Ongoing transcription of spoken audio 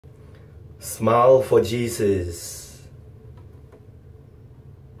Smile for Jesus.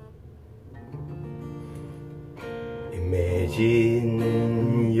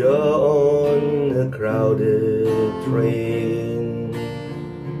 Imagine you're on a crowded train.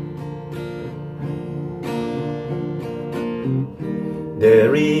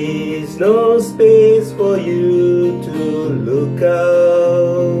 There is no space for you to look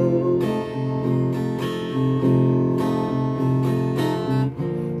out.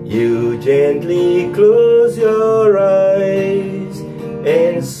 You gently close your eyes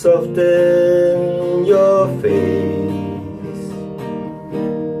and soften your face.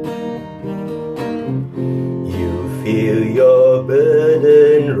 You feel your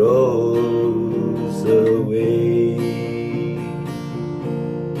burden rolls away.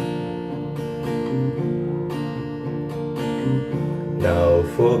 Now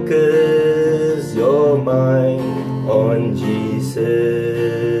focus your mind on Jesus.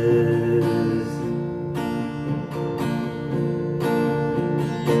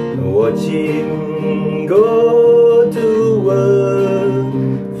 Watch Him go to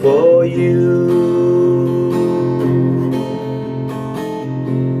work for you.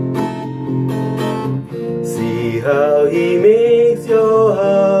 See how He makes your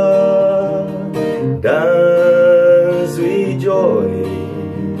heart dance with joy.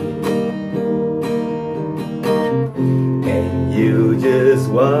 And you just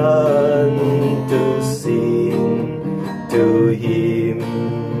want to sing to Him.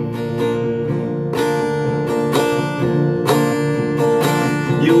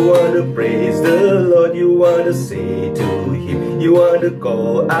 You want to praise the Lord, you want to say to Him, you want to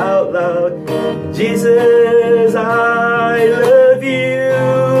call out loud, Jesus, I love you.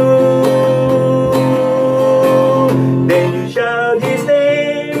 Then you shout His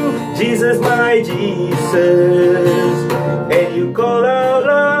name, Jesus, my Jesus. And you call out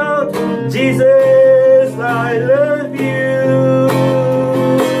loud, Jesus, I love you.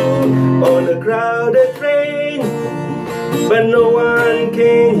 On a crowded train, but no one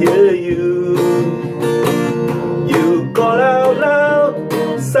can hear you. You call out loud,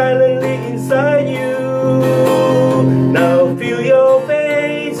 silently inside you. Now feel your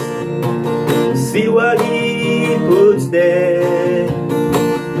face, see what He puts there.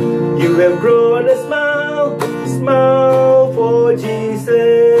 You have grown a smile, smile for Jesus.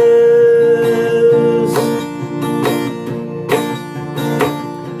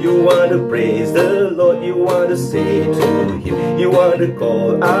 You want to praise the Lord, you want to say to Him, you want to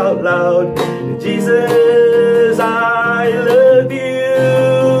call out loud, Jesus, I love you.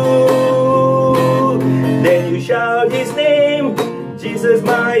 Then you shout His name, Jesus,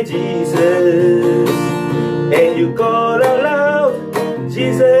 my Jesus. And you call out loud,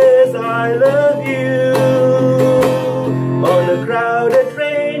 Jesus, I love you. On a crowded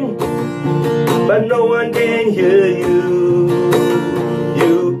train, but no one can hear you.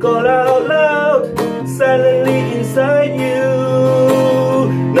 You call out loud, silently inside you.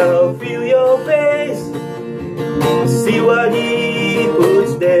 Now feel your face, see what He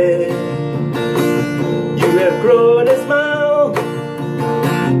puts there. You have grown a smile,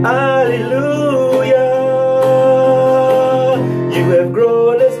 hallelujah. You have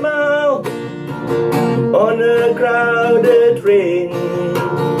grown a smile on a crowded train.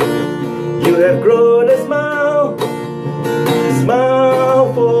 You have grown a smile,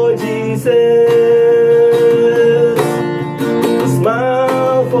 smile for Jesus.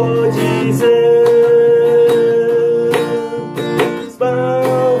 Smile for Jesus.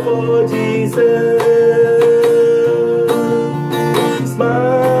 Smile for Jesus.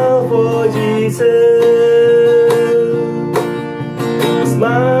 Smile for Jesus.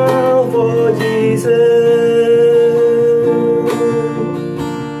 Smile for Jesus.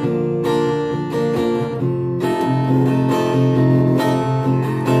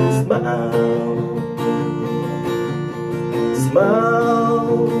 Smile,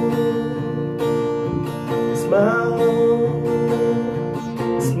 smile, smile,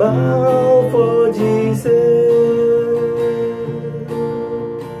 smile for Jesus.